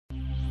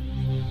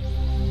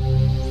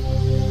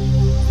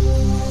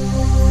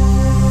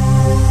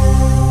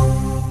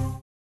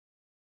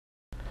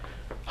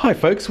Hi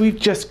folks, we've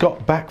just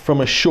got back from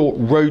a short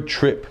road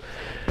trip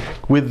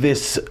with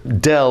this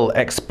Dell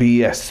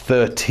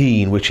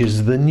XPS13, which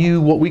is the new,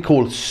 what we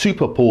call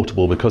super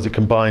portable, because it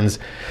combines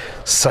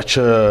such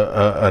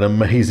an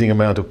amazing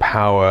amount of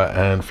power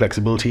and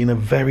flexibility in a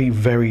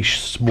very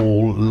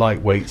small,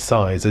 lightweight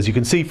size. As you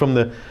can see from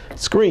the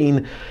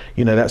screen,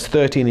 you know, that's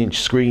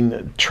 13-inch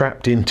screen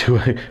trapped into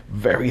a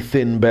very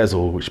thin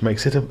bezel, which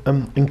makes it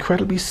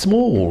incredibly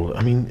small.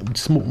 I mean,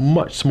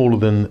 much smaller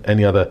than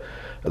any other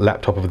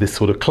laptop of this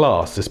sort of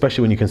class,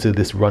 especially when you consider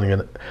this running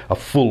a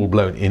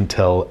full-blown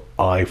Intel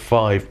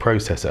i5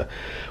 processor.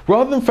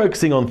 Rather than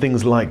focusing on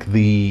things like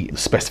the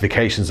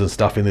specifications and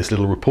stuff in this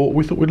little report,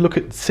 we thought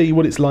we'd see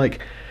what it's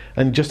like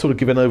and just sort of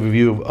give an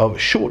overview of a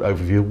short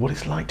overview of what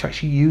it's like to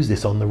actually use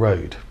this on the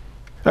road.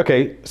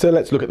 Okay, so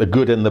let's look at the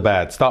good and the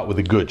bad. Start with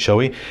the good, shall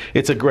we?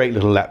 It's a great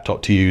little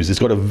laptop to use. It's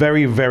got a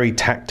very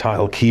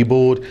tactile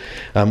keyboard,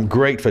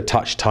 great for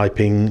touch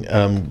typing,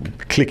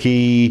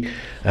 clicky,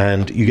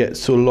 and you get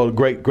sort of a lot of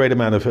great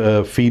amount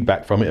of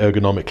feedback from it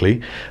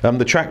ergonomically.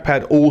 The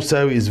trackpad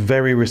also is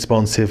very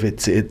responsive.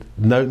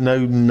 No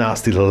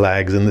nasty little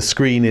lags, and the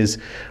screen is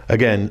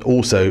again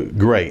also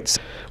great.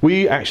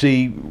 We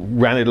actually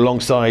ran it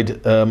alongside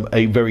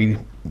a very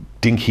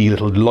dinky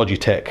little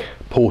Logitech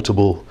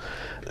portable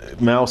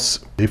mouse.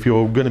 If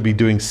you're going to be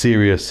doing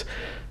serious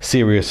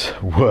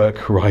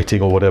work,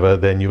 writing or whatever,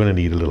 then you're going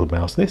to need a little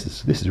mouse.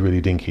 This is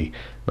really dinky.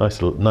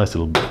 Nice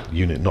little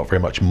unit, not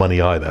very much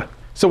money either.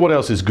 So what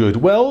else is good?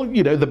 Well,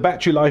 you know, the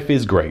battery life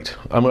is great.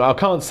 I mean, I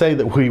can't say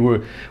that we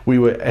were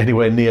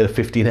anywhere near the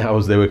 15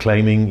 hours they were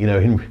claiming. You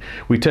know,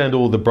 we turned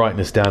all the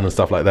brightness down and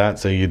stuff like that,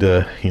 so you'd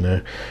you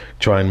know,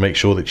 try and make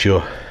sure that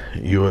you're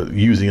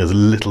using as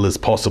little as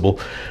possible.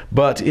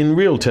 But in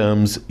real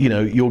terms, you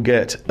know, you'll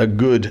get a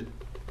good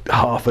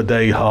half a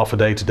day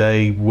to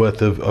day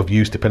worth of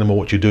use, depending on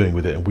what you're doing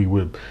with it. And we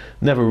were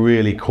never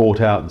really caught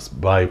out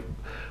by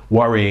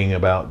worrying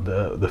about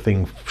the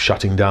thing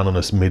shutting down on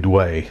us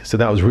midway. So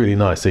that was really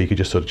nice. So you could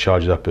just sort of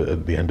charge it up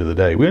at the end of the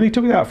day. We only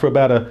took it out for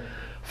about a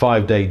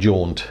 5-day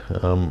jaunt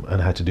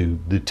and had to do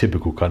the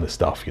typical kind of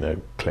stuff, you know,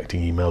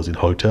 collecting emails in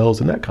hotels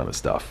and that kind of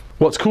stuff.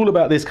 What's cool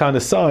about this kind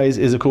of size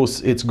is, of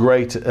course, it's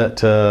great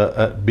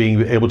at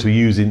being able to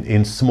use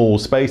in small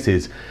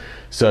spaces.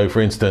 So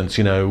for instance,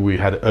 you know, we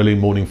had an early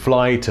morning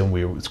flight and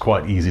it's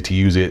quite easy to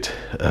use it,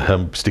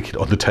 stick it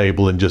on the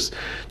table and just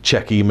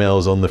check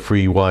emails on the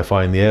free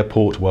Wi-Fi in the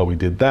airport while we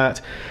did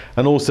that.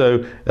 And also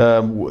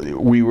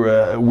we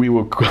were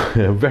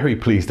very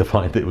pleased to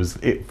find that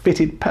it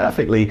fitted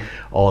perfectly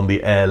on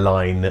the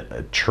airline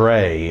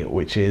tray,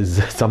 which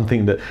is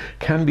something that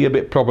can be a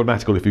bit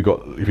problematical if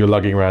you're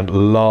lugging around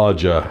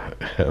larger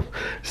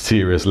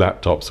serious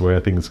laptops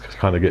where things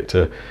kind of get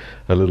to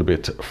a little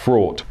bit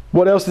fraught.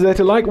 What else is there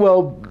to like?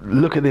 Well,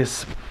 look at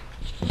this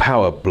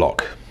power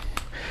block.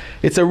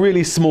 It's a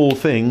really small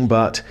thing,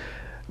 but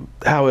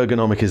how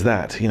ergonomic is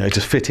that? You know, to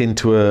fit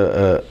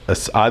into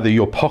either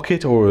your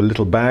pocket or a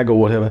little bag or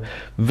whatever.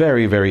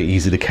 Very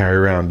easy to carry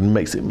around, and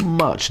makes it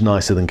much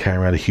nicer than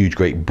carrying around a huge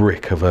great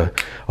brick of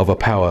a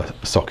power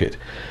socket.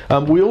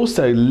 We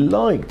also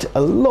liked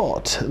a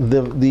lot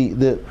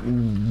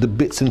the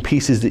bits and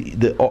pieces,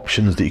 the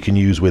options that you can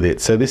use with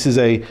it. So this is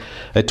a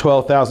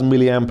 12,000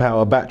 milliamp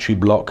hour battery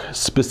block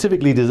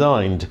specifically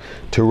designed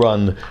to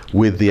run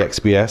with the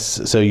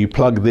XPS. So you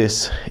plug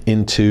this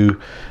into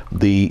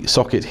the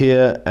socket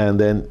here and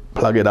then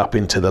plug it up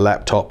into the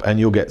laptop, and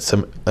you'll get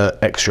some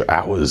extra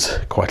hours,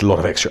 quite a lot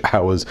of extra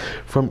hours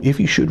from if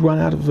you should run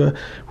out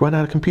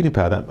of computing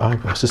power.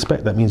 I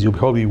suspect that means you'll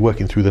probably be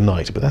working through the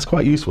night, but that's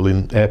quite useful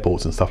in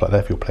airports and stuff like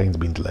that if your plane's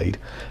been delayed.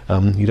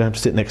 You don't have to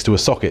sit next to a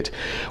socket.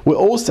 We're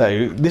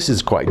also, this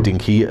is quite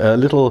dinky, a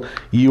little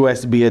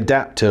USB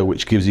adapter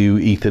which gives you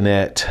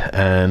Ethernet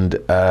and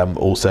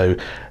also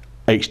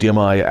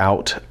HDMI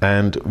out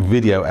and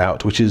video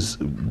out, which is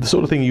the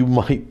sort of thing you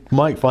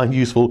might find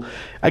useful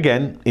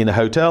again in a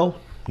hotel,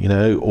 you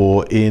know,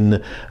 or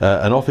in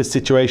an office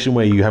situation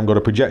where you haven't got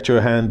a projector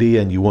handy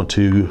and you want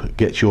to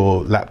get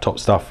your laptop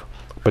stuff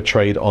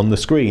portrayed on the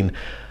screen.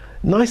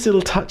 Nice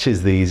little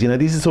touches, these, you know,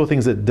 these are the sort of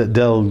things that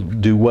Dell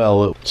do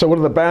well. So what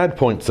are the bad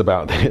points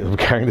about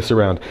carrying this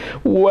around?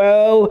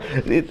 Well,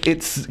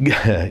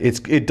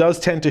 it does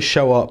tend to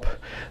show up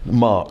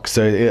marks.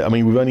 So I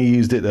mean, we've only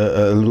used it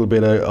a little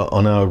bit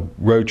on our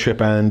road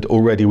trip, and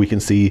already we can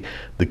see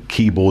the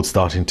keyboard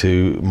starting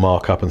to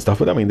mark up and stuff.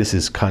 But I mean, this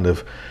is kind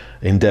of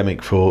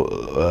endemic for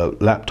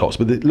laptops,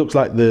 but it looks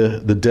like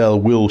the Dell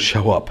will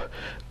show up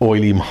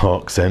oily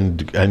marks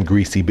and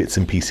greasy bits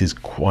and pieces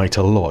quite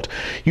a lot.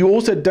 You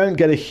also don't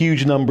get a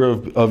huge number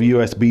of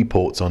USB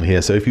ports on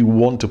here, so if you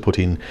want to put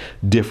in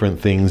different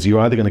things, you're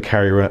either going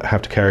to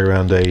have to carry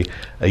around a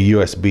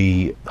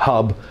USB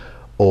hub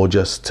or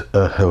just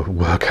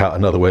work out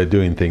another way of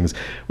doing things,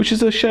 which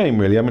is a shame,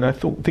 really. I mean, I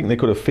think they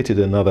could have fitted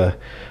another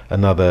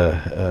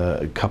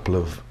couple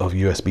of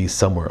USBs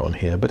somewhere on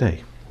here, but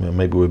hey,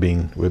 maybe we're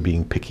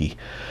being picky.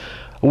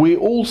 We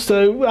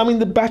also, I mean,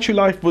 the battery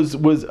life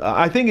was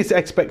I think it's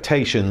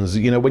expectations.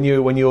 You know, when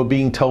you're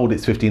being told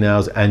it's 15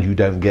 hours and you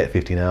don't get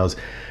 15 hours,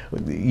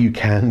 you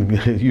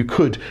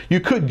could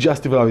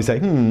justify by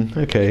saying,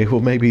 okay, well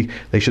maybe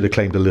they should have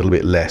claimed a little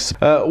bit less.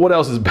 What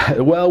else is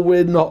bad? Well,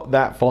 we're not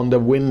that fond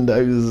of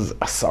Windows.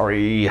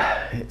 Sorry,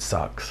 it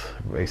sucks.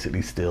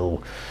 Basically,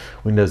 still,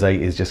 Windows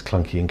 8 is just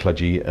clunky and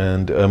kludgy,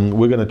 and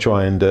we're going to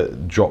try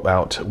and drop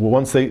out.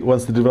 Once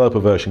the developer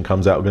version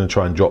comes out, we're going to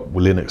try and drop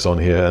Linux on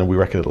here, and we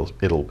reckon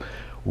it'll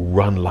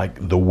run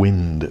like the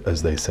wind,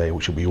 as they say,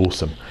 which will be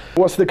awesome.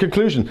 What's the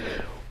conclusion?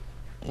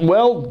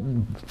 Well,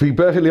 to be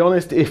perfectly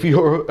honest, if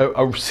you're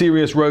a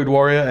serious road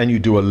warrior and you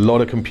do a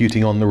lot of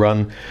computing on the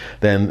run,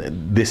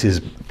 then this is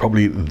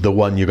probably the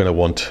one you're going to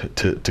want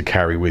to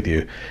carry with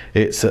you.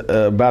 It's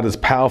about as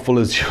powerful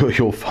as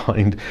you'll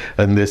find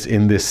in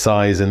this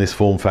size and this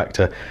form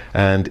factor,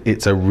 and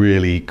it's a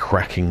really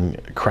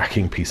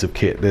cracking piece of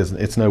kit.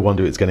 It's no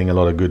wonder it's getting a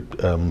lot of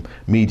good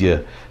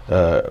media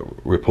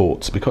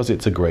reports, because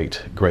it's a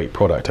great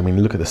product. I mean,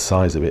 look at the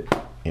size of it.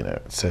 You know,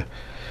 it's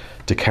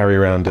to carry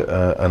around an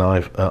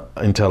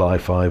Intel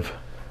i5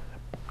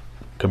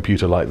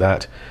 computer like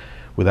that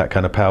with that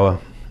kind of power,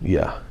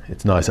 yeah,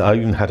 it's nice. I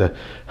even had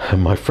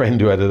my friend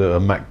who had a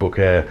MacBook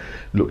Air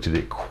looked at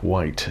it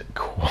quite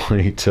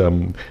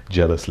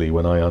jealously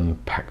when I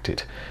unpacked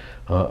it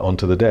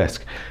onto the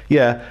desk.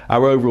 Yeah,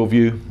 our overall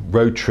view,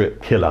 road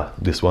trip killer,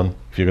 this one,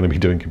 if you're going to be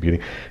doing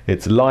computing.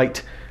 It's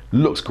light,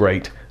 looks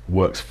great,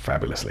 works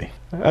fabulously.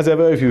 As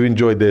ever, if you've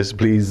enjoyed this,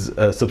 please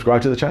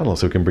subscribe to the channel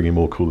so we can bring you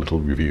more cool little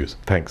reviews.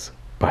 Thanks.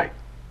 Bye.